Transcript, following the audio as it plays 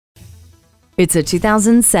It's a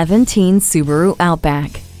 2017 Subaru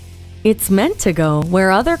Outback. It's meant to go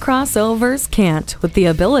where other crossovers can't, with the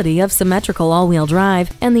ability of symmetrical all-wheel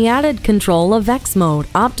drive and the added control of X mode,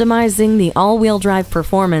 optimizing the all-wheel drive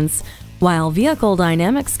performance, while vehicle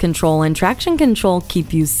dynamics control and traction control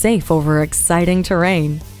keep you safe over exciting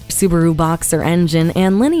terrain. Subaru Boxer engine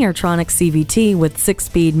and Lineartronic CVT with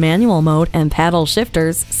 6-speed manual mode and paddle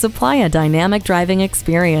shifters supply a dynamic driving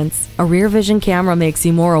experience. A rear vision camera makes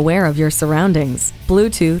you more aware of your surroundings.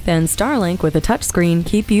 Bluetooth and Starlink with a touchscreen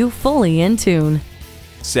keep you fully in tune.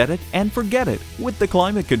 Set it and forget it with the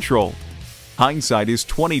climate control. Hindsight is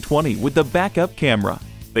 20/20 with the backup camera.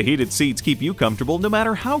 The heated seats keep you comfortable no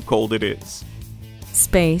matter how cold it is.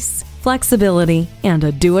 Space, flexibility, and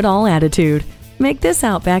a do-it-all attitude. Make this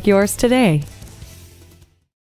Outback yours today.